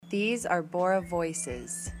These are Bora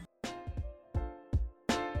Voices.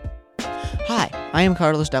 Hi, I am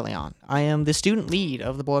Carlos De Leon. I am the student lead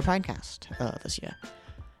of the Bora podcast this year.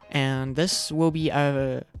 And this will be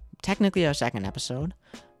technically our second episode.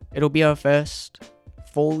 It'll be our first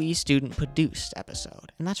fully student-produced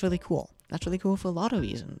episode. And that's really cool. That's really cool for a lot of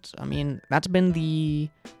reasons. I mean, it's been the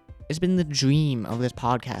dream of this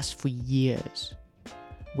podcast for years.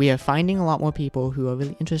 We are finding a lot more people who are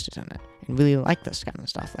really interested in it and really like this kind of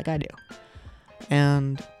stuff like I do.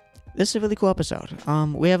 And this is a really cool episode.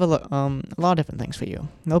 We have a lot of different things for you. A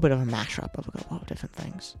little bit of a mashup of a lot of different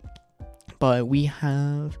things. But we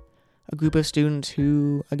have a group of students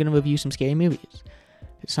who are going to review some scary movies.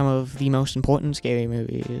 Some of the most important scary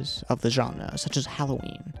movies of the genre, such as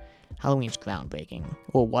Halloween. Halloween's groundbreaking,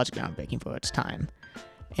 or was groundbreaking for its time.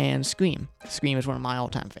 And Scream. Scream is one of my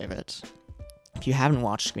all-time favorites. If you haven't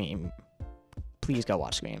watched Scream, please go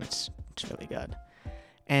watch Scream. It's really good.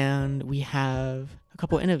 And we have a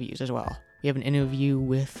couple interviews as well. We have an interview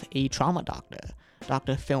with a trauma doctor,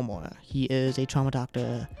 Dr. Fillmore. He is a trauma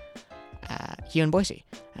doctor here in Boise,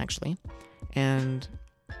 actually. And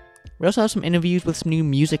we also have some interviews with some new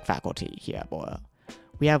music faculty here at Bora.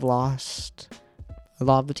 We have lost a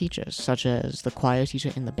lot of the teachers, such as the choir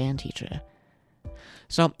teacher and the band teacher.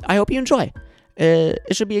 So I hope you enjoy.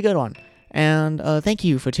 It should be a good one. And thank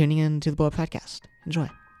you for tuning in to the Bora podcast. Enjoy.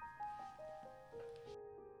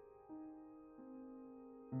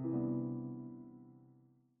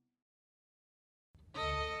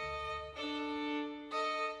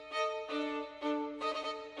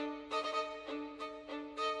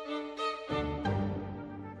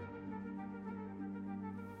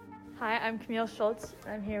 Hi, I'm Camille Schultz.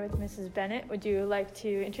 I'm here with Mrs. Bennett. Would you like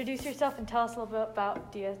to introduce yourself and tell us a little bit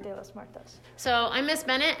about Dia de los Muertos? So I'm Miss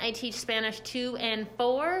Bennett. I teach Spanish 2 and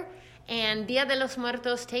 4, and Dia de los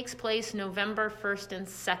Muertos takes place November 1st and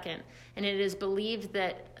 2nd, and it is believed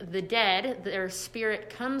that the dead, their spirit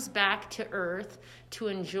comes back to Earth to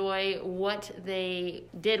enjoy what they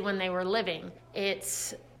did when they were living.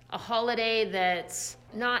 It's a holiday that's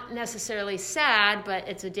not necessarily sad, but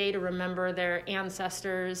it's a day to remember their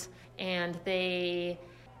ancestors, and they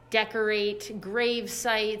decorate grave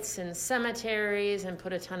sites and cemeteries and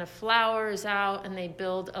put a ton of flowers out, and they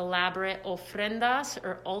build elaborate ofrendas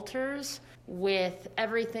or altars with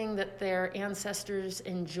everything that their ancestors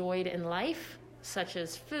enjoyed in life, such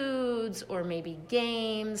as foods or maybe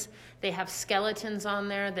games. They have skeletons on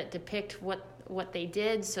there that depict what they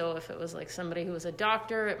did. So if it was like somebody who was a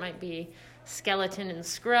doctor, it might be skeleton in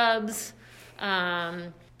scrubs.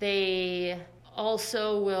 They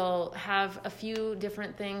also will have a few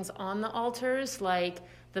different things on the altars, like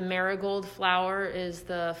the marigold flower is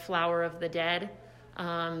the flower of the dead.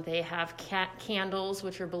 They have candles,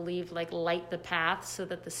 which are believed like light the path so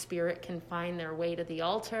that the spirit can find their way to the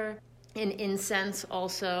altar. And incense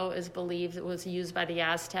also is believed it was used by the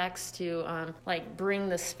Aztecs to bring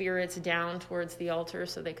the spirits down towards the altar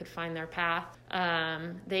so they could find their path.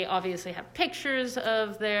 They obviously have pictures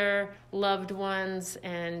of their loved ones,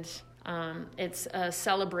 and it's a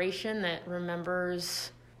celebration that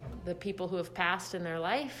remembers the people who have passed in their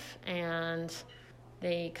life, and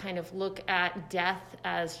they kind of look at death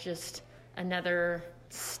as just another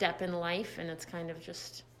step in life, and it's kind of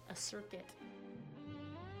just a circuit.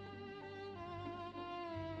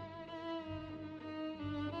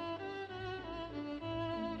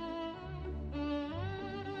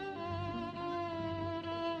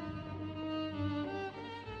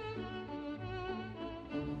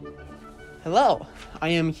 Hello, I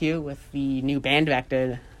am here with the new band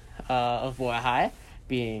director of Bora High,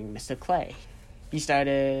 being Mr. Clay. He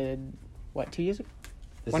started, 2 years ago?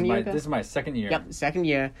 This is my second year. Yep, second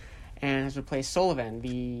year, and has replaced Sullivan,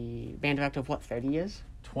 the band director of 30 years?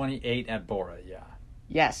 28 at Bora, yeah.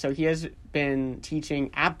 Yeah, so he has been teaching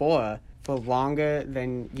at Bora for longer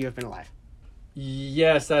than you have been alive.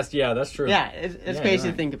 Yes, that's true. Yeah, it's crazy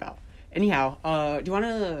to think about. Anyhow, do you want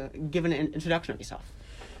to give an introduction of yourself?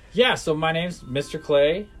 Yeah, so my name's Mr.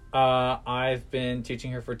 Clay. I've been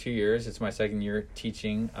teaching here for 2 years. It's my second year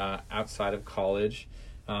teaching outside of college.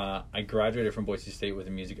 I graduated from Boise State with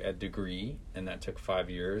a music ed degree, and that took 5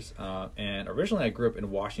 years. And originally I grew up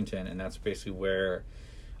in Washington, and that's basically where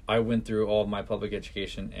I went through all of my public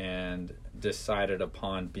education and decided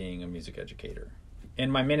upon being a music educator.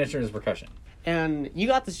 And my main instrument is percussion. And you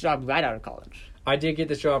got this job right out of college. I did get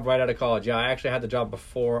this job right out of college. Yeah, I actually had the job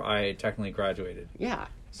before I technically graduated. Yeah.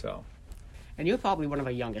 So. And you're probably one of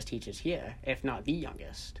our youngest teachers here, if not the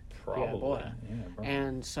youngest. Probably. Yeah,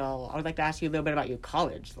 and so I would like to ask you a little bit about your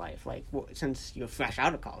college life. Like, since you're fresh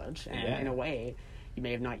out of college, and in a way, you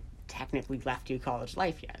may have not technically left your college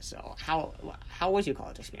life yet. So how was your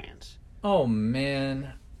college experience? Oh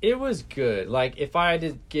man, it was good. Like if I had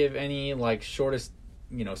to give any like shortest,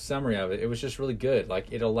 summary of it, it was just really good. Like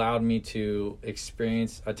it allowed me to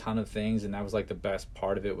experience a ton of things, and that was like the best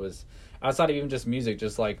part of it was outside of even just music,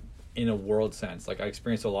 just like in a world sense. Like I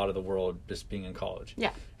experienced a lot of the world just being in college.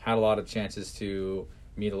 Yeah. Had a lot of chances to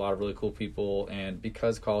meet a lot of really cool people, and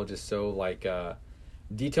because college is so like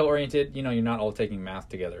detail oriented, you're not all taking math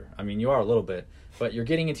together. I mean, you are a little bit, but you're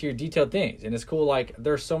getting into your detailed things, and it's cool. Like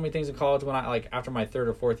there's so many things in college when I like after my third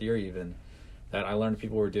or fourth year even that I learned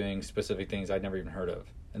people were doing specific things I'd never even heard of,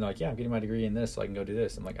 and they're like, yeah, I'm getting my degree in this so I can go do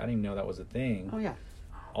this. I'm like, I didn't even know that was a thing. Oh yeah.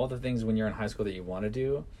 All the things when you're in high school that you want to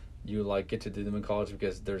do, you like get to do them in college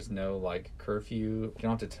because there's no like curfew. You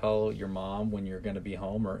don't have to tell your mom when you're going to be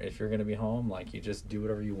home or if you're going to be home. Like you just do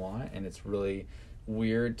whatever you want, and it's really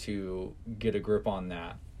weird to get a grip on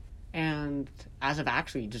that. And as of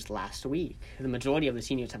actually just last week, the majority of the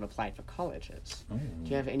seniors have applied for colleges. Do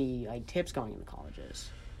you have any like tips going into colleges?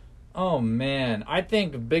 Oh man, I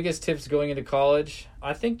think biggest tips going into college,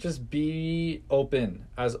 I think just be open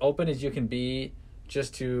as you can be.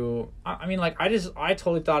 Just to, I mean, like, I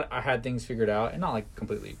totally thought I had things figured out, and not like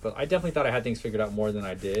completely, but I definitely thought I had things figured out more than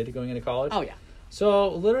I did going into college. Oh yeah.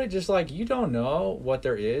 So literally just like, you don't know what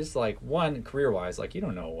there is, like one, career-wise, like you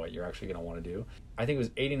don't know what you're actually going to want to do. I think it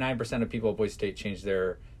was 89% of people at Boise State changed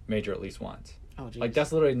their major at least once. Oh geez. Like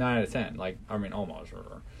that's literally 9 out of 10. Like, I mean, almost.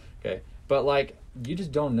 Okay. But like, you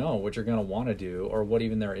just don't know what you're going to want to do or what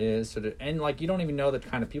even there is. And like, you don't even know the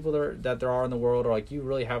kind of people that there are in the world, or like you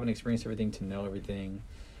really haven't experienced everything to know everything.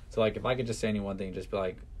 So like, if I could just say any one thing, just be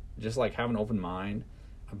like, have an open mind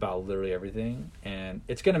about literally everything. And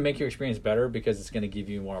it's going to make your experience better because it's going to give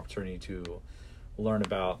you more opportunity to learn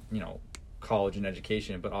about, college and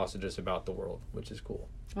education, but also just about the world, which is cool.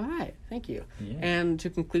 All right. Thank you. Yeah. And to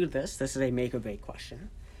conclude this is a make or break question.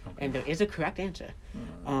 Okay. And there is a correct answer.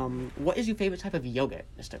 What is your favorite type of yogurt,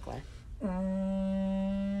 Mr. Clay?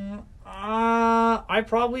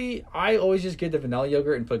 I always just get the vanilla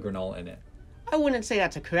yogurt and put granola in it. I wouldn't say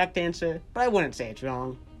that's a correct answer, but I wouldn't say it's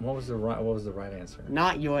wrong. What was the right answer?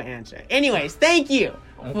 Not your answer. Anyways, thank you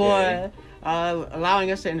for allowing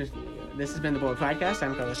us to interview you. This has been the Board Podcast.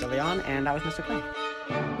 I'm Carlos de Leon, and that was Mr. Clay.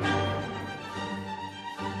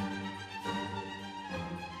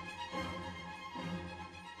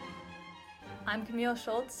 I'm Camille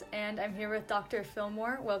Schultz, and I'm here with Dr.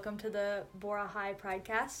 Fillmore. Welcome to the Bora High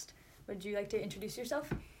Podcast. Would you like to introduce yourself?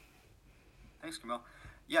 Thanks, Camille.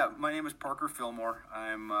 Yeah, my name is Parker Fillmore.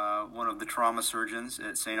 I'm one of the trauma surgeons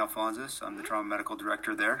at St. Alphonsus. I'm the trauma medical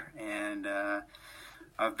director there, and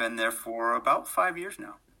I've been there for about 5 years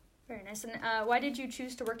now. Very nice. And why did you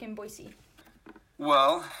choose to work in Boise?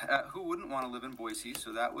 Well, who wouldn't want to live in Boise?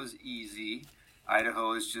 So that was easy.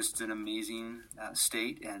 Idaho is just an amazing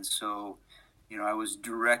state, and so I was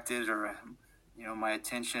directed, or my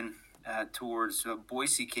attention towards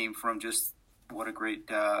Boise came from just what a great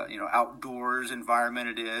outdoors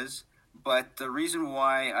environment it is. But the reason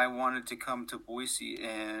why I wanted to come to Boise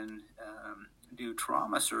and do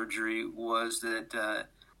trauma surgery was that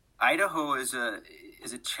Idaho is a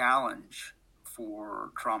challenge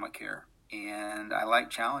for trauma care, and I like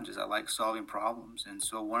challenges. I like solving problems, and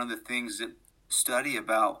so one of the things that study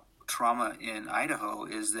about trauma in Idaho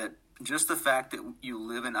is that just the fact that you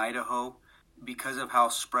live in Idaho, because of how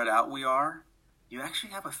spread out we are, you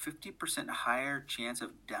actually have a 50% higher chance of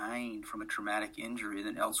dying from a traumatic injury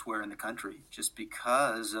than elsewhere in the country, just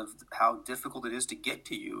because of how difficult it is to get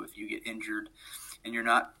to you if you get injured and you're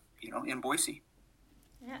not, in Boise.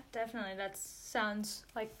 Yeah, definitely. That sounds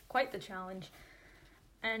like quite the challenge.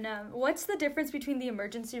 And what's the difference between the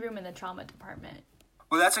emergency room and the trauma department?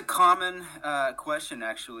 Well, that's a common question,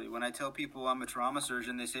 actually. When I tell people I'm a trauma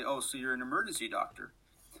surgeon, they say, oh, so you're an emergency doctor.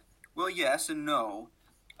 Well, yes and no.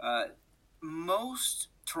 Most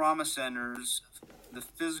trauma centers, the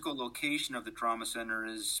physical location of the trauma center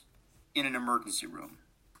is in an emergency room.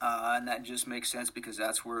 And that just makes sense because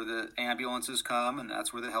that's where the ambulances come and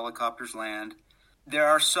that's where the helicopters land. There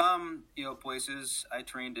are some, places I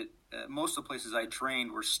trained at, most of the places I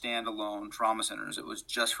trained were standalone trauma centers. It was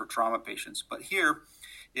just for trauma patients. But here,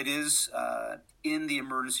 it is in the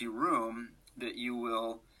emergency room that you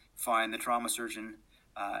will find the trauma surgeon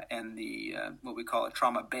and the what we call a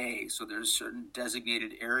trauma bay. So there's certain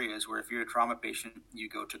designated areas where if you're a trauma patient, you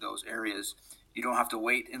go to those areas. You don't have to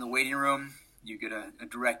wait in the waiting room. You get a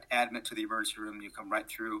direct admit to the emergency room. You come right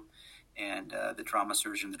through, and the trauma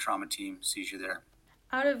surgeon, the trauma team sees you there.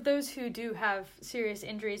 Out of those who do have serious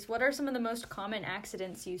injuries, what are some of the most common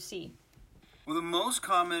accidents you see? Well, the most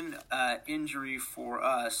common injury for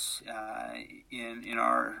us in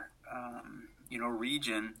our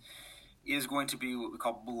region is going to be what we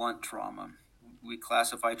call blunt trauma. We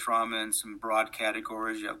classify trauma in some broad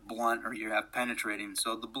categories. You have blunt or you have penetrating.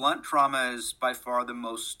 So the blunt trauma is by far the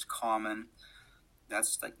most common.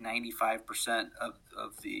 That's like 95%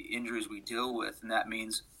 of the injuries we deal with. And that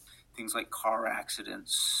means things like car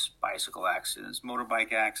accidents, bicycle accidents,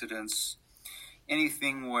 motorbike accidents,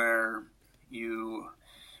 anything where you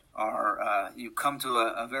come to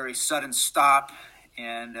a very sudden stop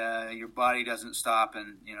and your body doesn't stop,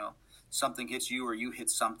 and something hits you or you hit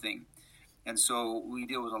something. And so we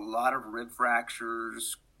deal with a lot of rib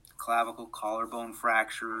fractures, clavicle, collarbone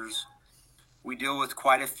fractures. We deal with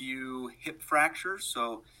quite a few hip fractures.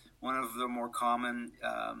 So one of the more common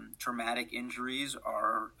traumatic injuries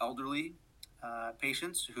are elderly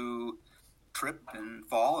patients who trip and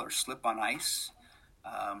fall or slip on ice.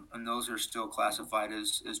 And those are still classified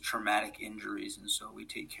as traumatic injuries. And so we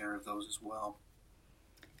take care of those as well.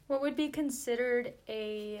 What would be considered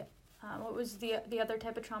what was the other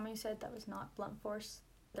type of trauma you said that was not blunt force?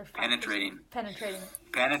 Penetrating.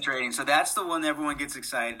 Penetrating. So that's the one everyone gets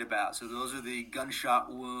excited about. So those are the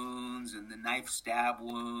gunshot wounds and the knife stab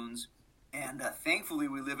wounds. And thankfully,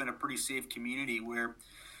 we live in a pretty safe community where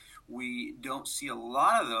we don't see a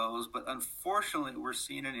lot of those. But unfortunately, we're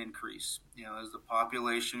seeing an increase. As the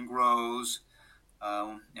population grows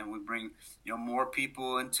and we bring more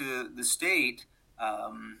people into the state.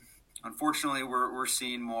 Unfortunately, we're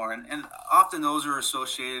seeing more, and often those are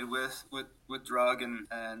associated with drug and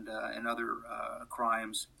other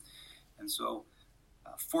crimes. And so,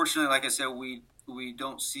 fortunately, like I said, we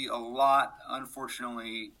don't see a lot.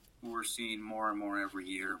 Unfortunately, we're seeing more and more every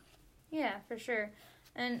year. Yeah, for sure.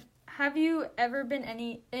 And have you ever been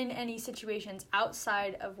in any situations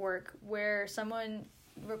outside of work where someone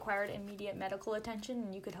required immediate medical attention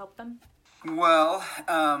and you could help them? Well,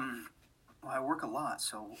 I work a lot,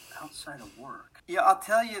 so outside of work. Yeah, I'll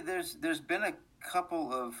tell you, there's been a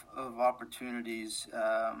couple of opportunities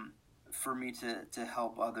for me to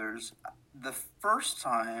help others. The first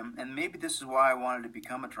time, and maybe this is why I wanted to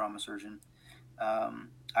become a trauma surgeon,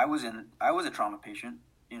 I was a trauma patient,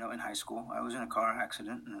 in high school. I was in a car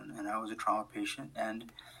accident, and I was a trauma patient,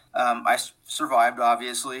 and I survived,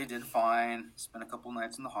 obviously, did fine, spent a couple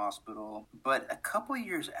nights in the hospital. But a couple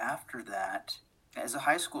years after that, as a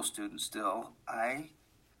high school student still, I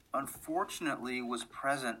unfortunately was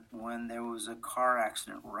present when there was a car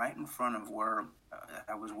accident right in front of where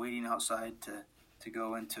I was waiting outside to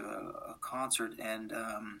go into a concert. And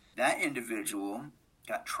that individual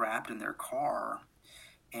got trapped in their car,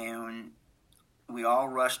 and we all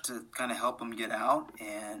rushed to kind of help him get out.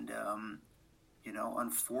 And,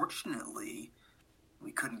 unfortunately,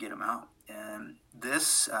 we couldn't get him out. And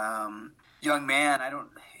this young man,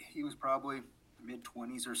 he was probably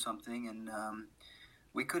mid-20s or something, and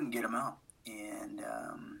we couldn't get him out, and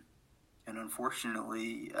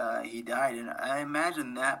unfortunately he died. And I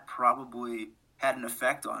imagine that probably had an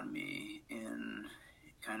effect on me in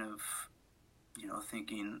kind of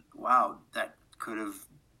thinking, wow, that could have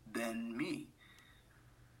been me.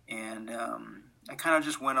 And I kind of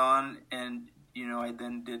just went on, and I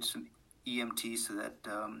then did some EMT, so that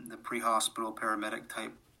the pre-hospital paramedic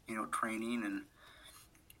type training,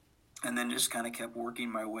 and then just kind of kept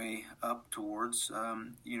working my way up towards,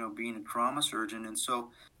 being a trauma surgeon. And so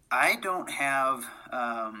I don't have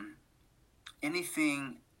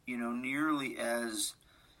anything, nearly as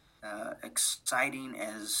exciting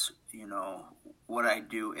as, what I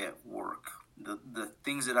do at work. The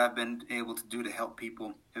things that I've been able to do to help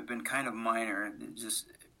people have been kind of minor.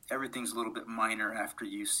 Everything's a little bit minor after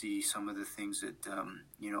you see some of the things that,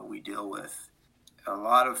 we deal with. A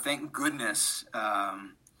lot of, thank goodness,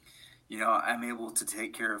 I'm able to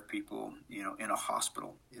take care of people, in a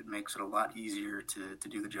hospital. It makes it a lot easier to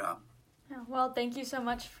do the job. Yeah, well, thank you so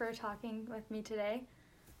much for talking with me today.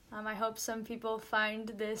 I hope some people find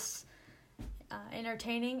this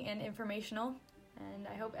entertaining and informational, and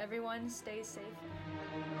I hope everyone stays safe.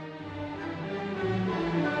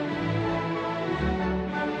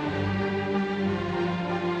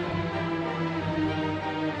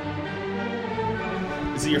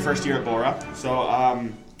 This is your first year at Bora,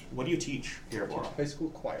 so what do you teach here at Bora? High school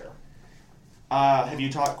choir. Have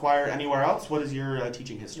you taught choir anywhere else? What is your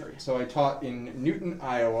teaching history? So I taught in Newton,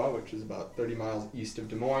 Iowa, which is about 30 miles east of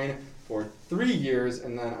Des Moines, for 3 years,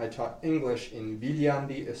 and then I taught English in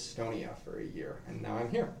Viljandi, Estonia for a year, and now I'm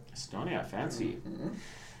here. Estonia, fancy. Mm-hmm.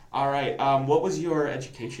 All right, what was your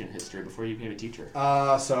education history before you became a teacher?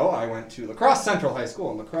 So I went to La Crosse Central High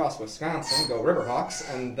School in La Crosse, Wisconsin, go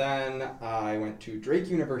Riverhawks, and then I went to Drake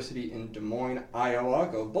University in Des Moines, Iowa,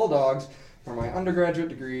 go Bulldogs, for my undergraduate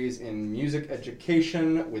degrees in music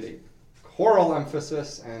education with a choral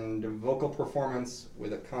emphasis and vocal performance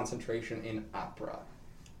with a concentration in opera.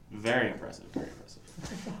 Very impressive, very impressive.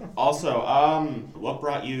 Also, what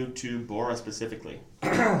brought you to Bora specifically?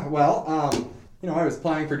 Well, I was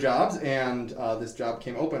applying for jobs, and this job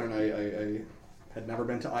came open, and I had never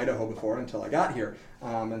been to Idaho before until I got here.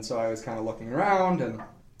 And so I was kind of looking around, and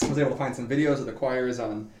I was able to find some videos of the choirs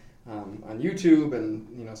on YouTube,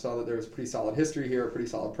 and saw that there was pretty solid history here, a pretty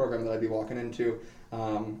solid program that I'd be walking into,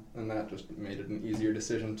 and that just made it an easier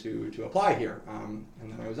decision to apply here. And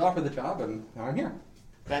then I was offered the job, and now I'm here.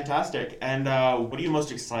 Fantastic. And what are you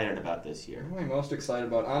most excited about this year? What am I most excited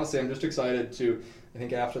about? Honestly, I'm just excited to, I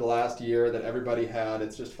think after the last year that everybody had,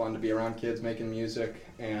 it's just fun to be around kids making music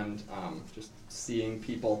and just seeing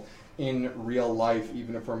people in real life,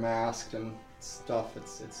 even if we're masked and stuff.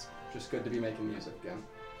 It's just good to be making music again.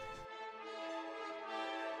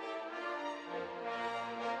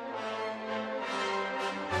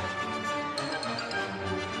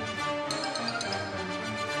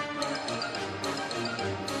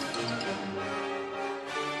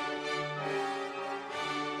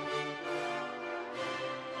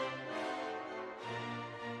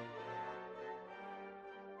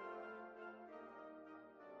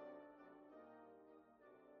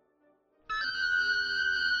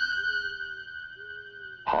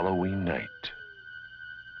 Halloween night.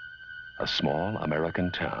 A small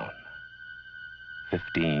American town.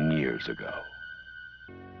 15 years ago.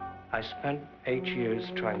 I spent 8 years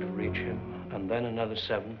trying to reach him, and then another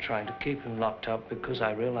 7 trying to keep him locked up because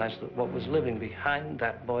I realized that what was living behind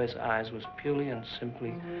that boy's eyes was purely and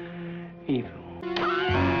simply evil.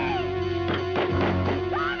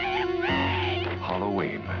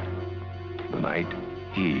 Halloween. The night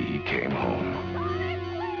he came home.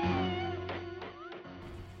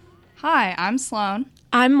 Hi, I'm Sloan.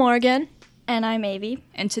 I'm Morgan. And I'm Avie.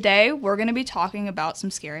 And today we're going to be talking about some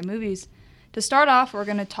scary movies. To start off, we're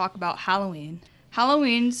going to talk about Halloween.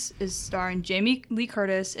 Halloween's is starring Jamie Lee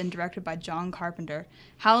Curtis and directed by John Carpenter.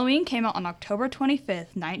 Halloween came out on October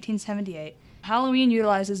 25th, 1978. Halloween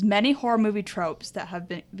utilizes many horror movie tropes that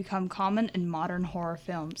have become common in modern horror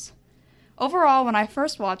films. Overall, when I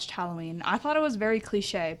first watched Halloween, I thought it was very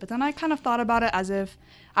cliche, but then I kind of thought about it as if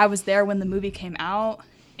I was there when the movie came out,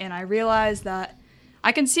 and I realized that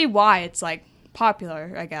I can see why it's,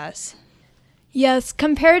 popular, I guess. Yes,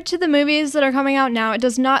 compared to the movies that are coming out now, it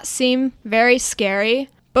does not seem very scary,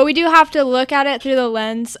 but we do have to look at it through the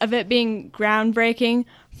lens of it being groundbreaking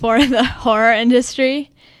for the horror industry.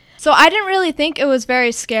 So I didn't really think it was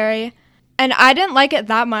very scary, and I didn't like it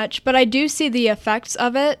that much, but I do see the effects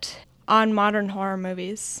of it on modern horror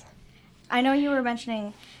movies. I know you were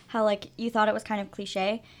mentioning how, you thought it was kind of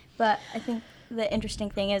cliche, but I think the interesting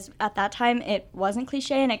thing is at that time it wasn't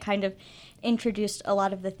cliche, and it kind of introduced a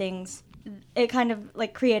lot of the things. It kind of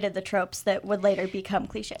created the tropes that would later become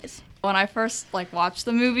cliches. When I first watched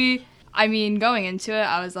the movie, going into it,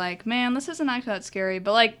 I was like, man, this isn't actually that scary.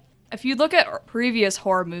 But if you look at previous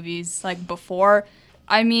horror movies before,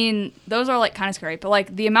 those are kind of scary.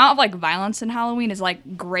 But the amount of violence in Halloween is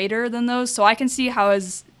greater than those. So I can see how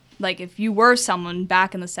as if you were someone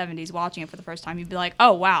back in the 70s watching it for the first time, you'd be like,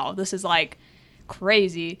 oh wow, this is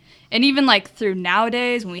crazy. And even through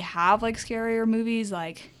nowadays when we have scarier movies,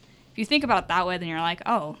 if you think about it that way, then you're like,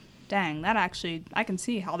 oh dang, that actually, I can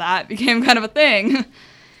see how that became kind of a thing.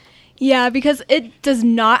 Yeah, because it does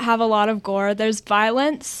not have a lot of gore. There's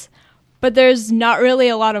violence, but there's not really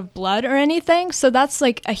a lot of blood or anything, so that's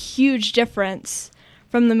a huge difference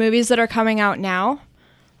from the movies that are coming out now.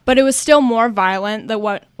 But it was still more violent than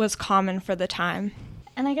what was common for the time.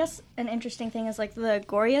 And I guess an interesting thing is the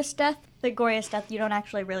goriest death you don't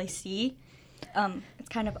actually really see. It's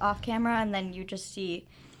kind of off camera, and then you just see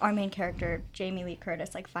our main character, Jamie Lee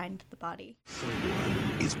Curtis, find the body.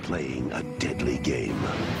 Is playing a deadly game.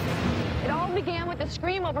 It all began with a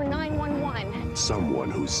scream over 911.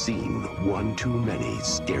 Someone who's seen one too many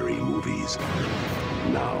scary movies.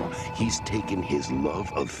 Now he's taken his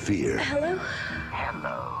love of fear. Hello?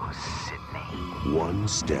 Hello, Sydney. One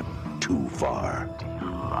step too far. Do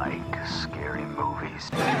you like scary movies?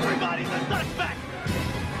 Everybody's a suspect!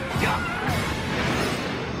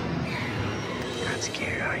 You're not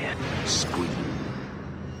scared, are you? Scream.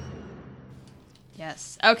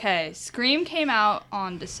 Yes. Okay, Scream came out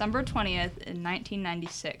on December 20th in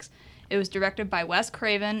 1996. It was directed by Wes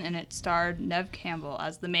Craven, and it starred Neve Campbell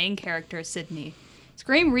as the main character, Sydney.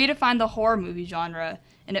 Scream redefined the horror movie genre,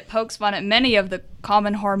 and it pokes fun at many of the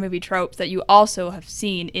common horror movie tropes that you also have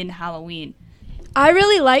seen in Halloween. I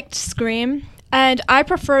really liked Scream, and I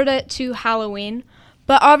preferred it to Halloween,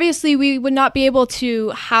 But obviously we would not be able to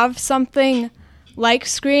have something like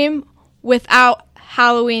Scream without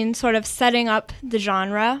Halloween sort of setting up the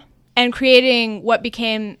genre and creating what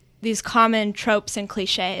became these common tropes and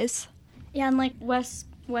cliches. Yeah, and like Wes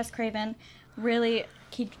Craven really,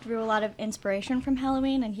 he drew a lot of inspiration from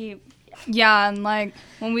Halloween, and he... Yeah, and like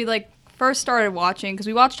when we like first started watching, because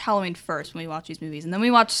we watched Halloween first when we watched these movies, and then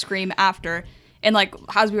we watched Scream after, and like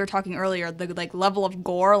as we were talking earlier, the like level of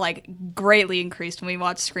gore like greatly increased when we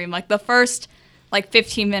watched Scream. Like the first like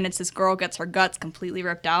 15 minutes, this girl gets her guts completely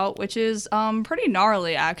ripped out, which is pretty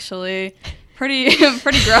gnarly actually. Pretty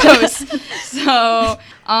gross. So,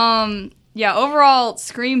 yeah, overall,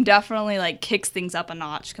 Scream definitely like kicks things up a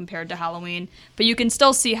notch compared to Halloween, but you can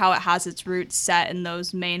still see how it has its roots set in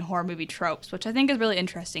those main horror movie tropes, which I think is really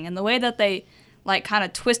interesting. And the way that they like kind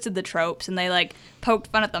of twisted the tropes and they like poked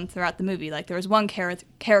fun at them throughout the movie. Like there was one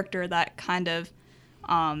character that kind of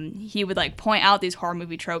he would like point out these horror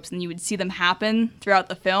movie tropes, and you would see them happen throughout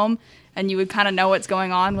the film, and you would kind of know what's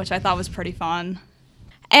going on, which I thought was pretty fun.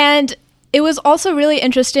 And it was also really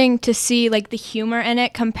interesting to see like the humor in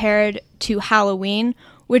it compared to Halloween,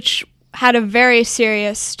 which had a very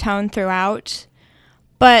serious tone throughout.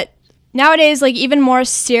 But nowadays, like even more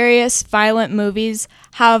serious, violent movies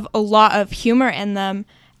have a lot of humor in them,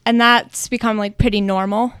 and that's become like pretty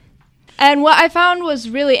normal. And what I found was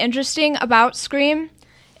really interesting about Scream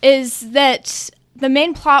is that the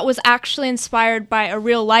main plot was actually inspired by a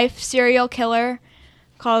real-life serial killer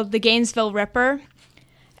called the Gainesville Ripper.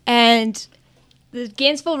 And the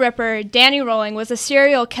Gainesville Ripper, Danny Rolling, was a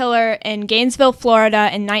serial killer in Gainesville, Florida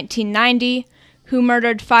in 1990 who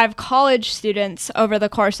murdered 5 college students over the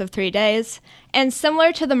course of 3 days. And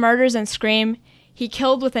similar to the murders in Scream, he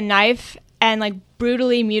killed with a knife and like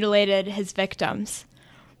brutally mutilated his victims.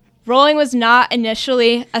 Rolling was not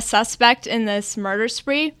initially a suspect in this murder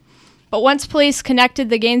spree, but once police connected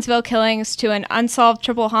the Gainesville killings to an unsolved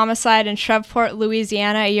triple homicide in Shreveport,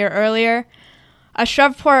 Louisiana a year earlier, a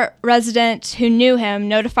Shreveport resident who knew him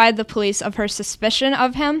notified the police of her suspicion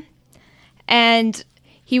of him, and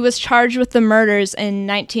he was charged with the murders in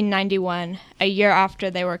 1991, a year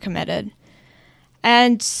after they were committed.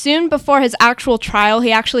 And soon before his actual trial,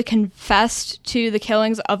 he actually confessed to the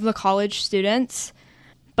killings of the college students,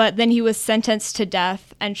 but then he was sentenced to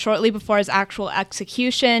death, and shortly before his actual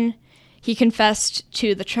execution, he confessed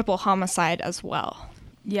to the triple homicide as well.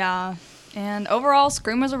 Yeah. And overall,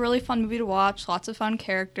 Scream was a really fun movie to watch. Lots of fun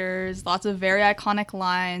characters, lots of very iconic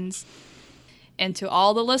lines. And to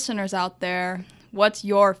all the listeners out there, what's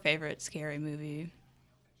your favorite scary movie?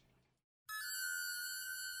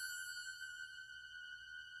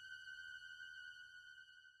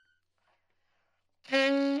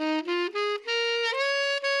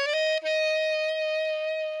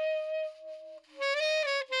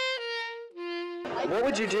 What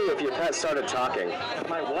would you do if your pet started talking?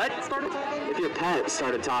 My what started talking? If your pet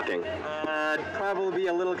started talking. I'd probably be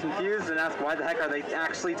a little confused and ask why the heck are they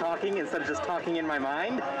actually talking instead of just talking in my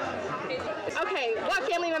mind. Okay, what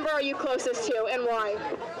family member are you closest to and why?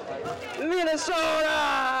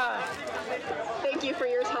 Minnesota! Thank you for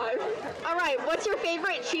your time. All right, what's your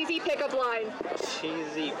favorite cheesy pickup line?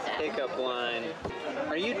 Cheesy pickup line.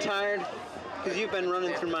 Are you tired? Because you've been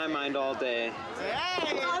running through my mind all day.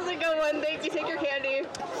 Hey! That was a good one. Thank you. Take your candy.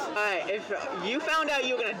 Alright, if you found out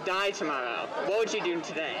you were gonna die tomorrow, what would you do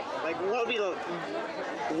today? Like, what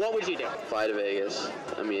would you do? Fly to Vegas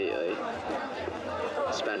immediately.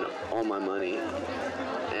 Spend all my money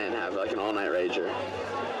and have like an all-night rager,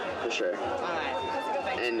 for sure.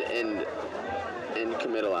 Alright. And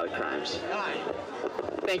commit a lot of crimes. Alright.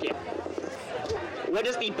 Thank you. What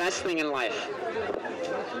is the best thing in life?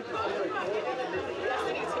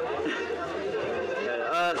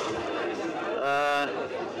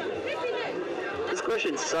 This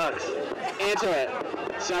question sucks. Answer it.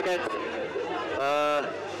 Suck it.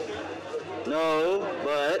 No,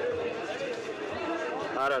 but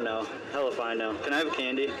I don't know. Hell if I know. Can I have a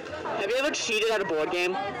candy? Have you ever cheated at a board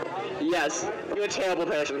game? yes. You're a terrible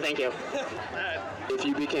person. Thank you. If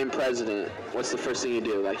you became president, what's the first thing you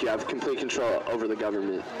do? Like you have complete control over the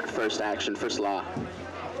government. First action, first law.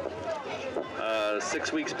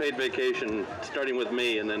 6 weeks paid vacation, starting with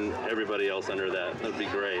me, and then everybody else under that. That'd be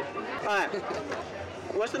great. Alright.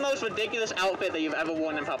 What's the most ridiculous outfit that you've ever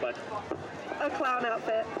worn in public? A clown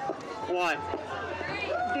outfit. Why?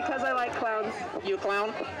 Because I like clowns. You a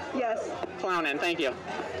clown? Yes. Clownin', thank you.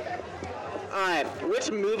 Alright,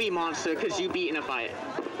 which movie monster could you beat in a fight?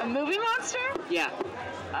 A movie monster? Yeah.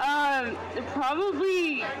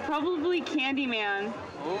 Probably Candyman.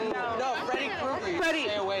 No, Freddy Krueger. Freddy.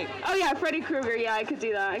 Stay awake. Oh yeah, Freddy Krueger. Yeah, I could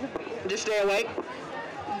do that. Just stay awake?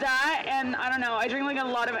 That and I don't know. I drink like a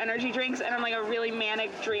lot of energy drinks, and I'm like a really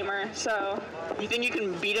manic dreamer. So. You think you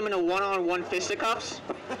can beat him in a one-on-one fisticuffs?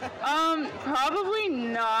 Probably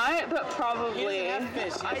not, but probably.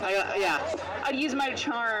 Yeah. I'd use my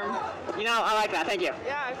charm. You know, I like that. Thank you.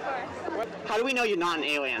 Yeah, of course. How do we know you're not an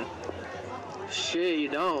alien? Shit, you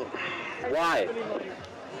don't. Why?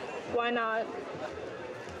 Why not?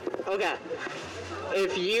 Okay.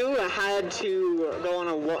 If you had to go on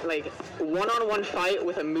a one-on-one fight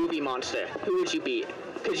with a movie monster, who would you beat?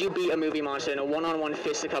 Could you beat a movie monster in a one-on-one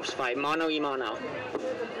fisticuffs fight, mano y mano?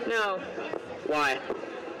 No. Why?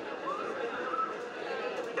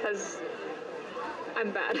 Because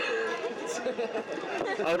I'm bad.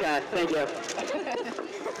 Okay, thank you.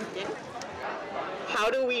 How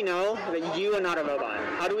do we know that you are not a robot?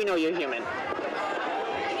 How do we know you're human?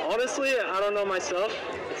 Honestly, I don't know myself.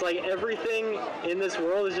 It's like everything in this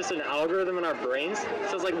world is just an algorithm in our brains.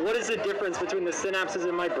 So it's like, what is the difference between the synapses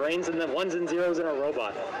in my brains and the ones and zeros in a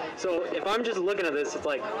robot? So if I'm just looking at this, it's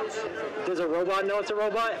like, does a robot know it's a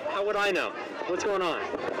robot? How would I know? What's going on?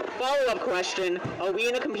 Follow-up question, are we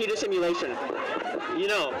in a computer simulation? You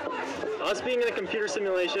know, us being in a computer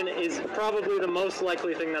simulation is probably the most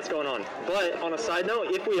likely thing that's going on. But on a side note,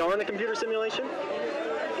 if we are in a computer simulation,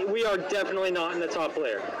 we are definitely not in the top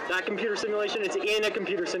layer. That computer simulation is in a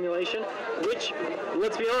computer simulation, which,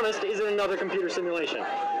 let's be honest, is in another computer simulation.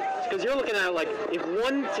 Because you're looking at, like, if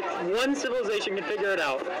one civilization can figure it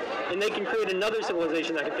out, and they can create another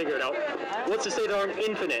civilization that can figure it out, what's to say there aren't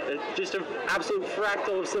infinite? Just an absolute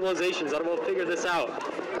fractal of civilizations that will figure this out.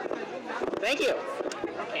 Thank you.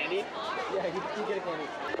 Candy? Yeah, you get a candy.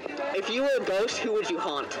 If you were a ghost, who would you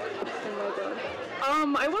haunt? Oh my god.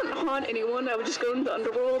 I wouldn't haunt anyone. I would just go into the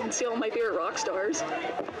underworld and see all my favorite rock stars.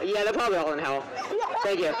 Yeah, they're probably all in hell.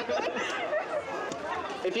 Thank you.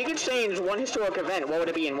 If you could change one historic event, what would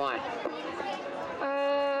it be and why?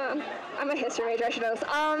 I'm a history major, I should know this.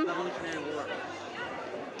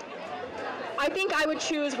 I think I would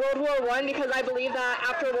choose World War I because I believe that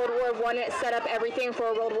after World War I, it set up everything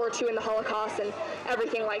for World War II and the Holocaust and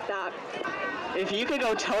everything like that. If you could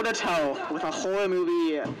go toe-to-toe with a horror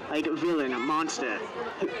movie, like, villain, monster,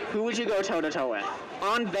 who would you go toe-to-toe with?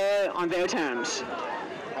 On their terms.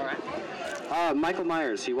 All right. Michael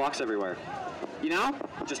Myers. He walks everywhere. You know?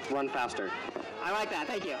 Just run faster. I like that.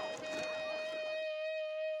 Thank you.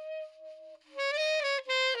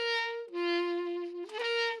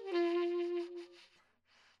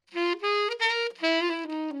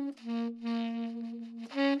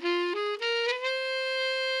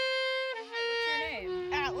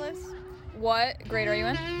 What grade are you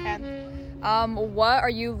in? 10. What are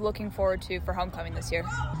you looking forward to for homecoming this year?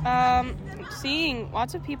 Seeing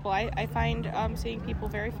lots of people. I find seeing people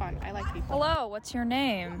very fun. I like people. Hello, what's your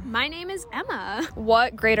name? My name is Emma.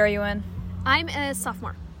 What grade are you in? I'm a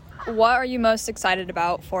sophomore. What are you most excited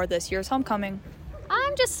about for this year's homecoming?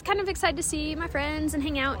 I'm just kind of excited to see my friends and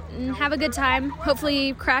hang out and have a good time.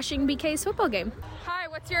 Hopefully crashing BK's football game. Hi,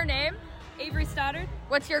 what's your name? Avery Stoddard.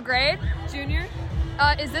 What's your grade? Junior.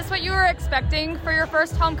 Is this what you were expecting for your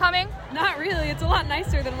first homecoming? Not really. It's a lot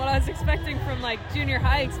nicer than what I was expecting from like junior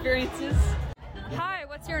high experiences. Hi,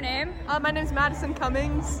 what's your name? My name's Madison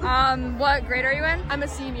Cummings. What grade are you in? I'm a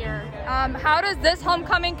senior. How does this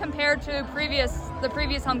homecoming compare to the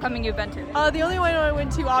previous homecoming you've been to? The only one I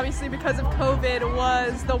went to, obviously because of COVID,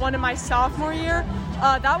 was the one in my sophomore year.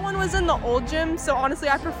 That one was in the old gym, so honestly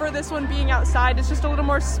I prefer this one being outside. It's just a little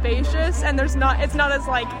more spacious, and it's not as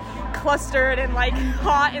like clustered and like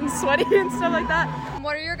hot and sweaty and stuff like that.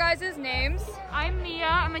 What are your guys' names? I'm Mia,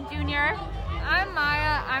 I'm a junior. I'm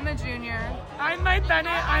Maya, I'm a junior. I'm Mike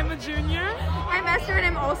Bennett, I'm a junior. I'm Esther and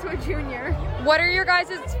I'm also a junior. What are your guys'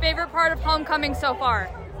 favorite part of homecoming so far?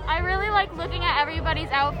 I really like looking at everybody's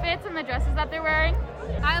outfits and the dresses that they're wearing.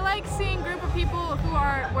 I like seeing a group of people who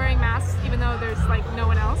are wearing masks even though there's like no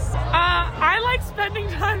one else. I like spending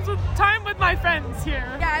time with my friends here.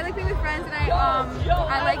 Yeah, I like being with friends and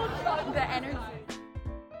I like the energy.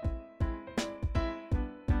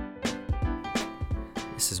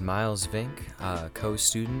 This is Miles Vink,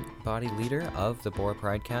 co-student body leader of the Bora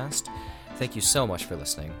Pridecast. Thank you so much for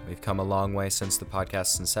listening. We've come a long way since the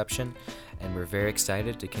podcast's inception, and we're very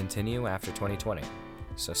excited to continue after 2020.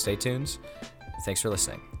 So stay tuned. Thanks for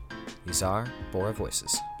listening. These are Bora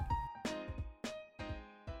Voices.